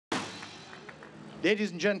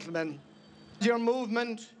Ladies and gentlemen, your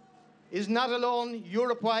movement is not alone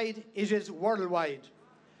Europe-wide, it is worldwide.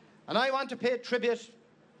 And I want to pay tribute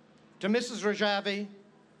to Mrs. Rajavi,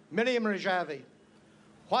 Miriam Rajavi.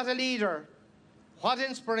 What a leader, what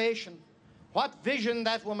inspiration, what vision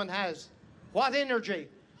that woman has, what energy,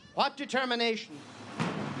 what determination.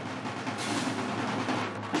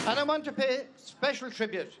 And I want to pay special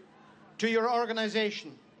tribute to your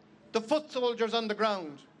organisation, the foot soldiers on the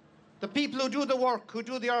ground, the people who do the work, who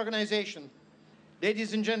do the organisation.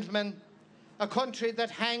 Ladies and gentlemen, a country that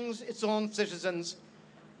hangs its own citizens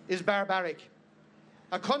is barbaric.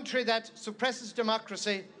 A country that suppresses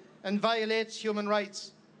democracy and violates human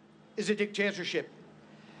rights is a dictatorship.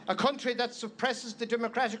 A country that suppresses the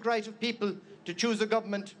democratic right of people to choose a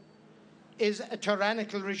government is a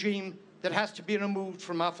tyrannical regime that has to be removed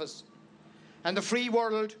from office. And the free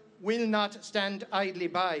world will not stand idly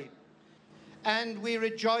by. And we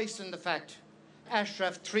rejoice in the fact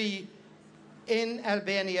Ashraf 3 in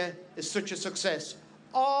Albania is such a success,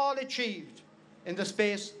 all achieved in the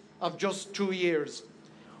space of just 2 years.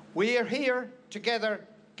 We are here together,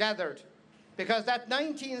 gathered, because that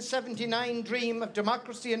 1979 dream of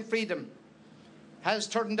democracy and freedom has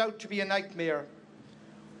turned out to be a nightmare.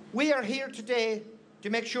 We are here today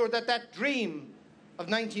to make sure that that dream of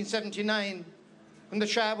 1979, when the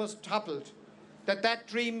Shah was toppled, that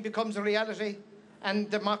dream becomes a reality and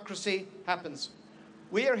democracy happens.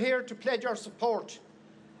 We are here to pledge our support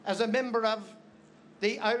as a member of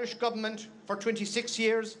the Irish government for 26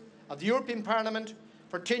 years, of the European Parliament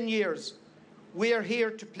for 10 years. We are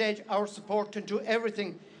here to pledge our support and do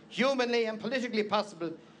everything humanly and politically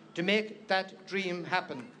possible to make that dream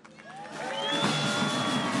happen.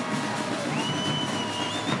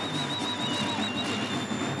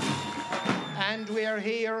 And we are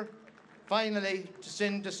here, finally, to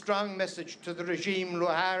send a strong message to the regime,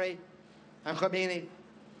 Rouhani and Khomeini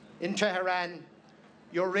in Tehran.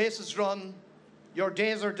 Your race is run, your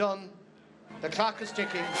days are done, the clock is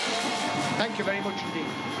ticking. Thank you very much indeed.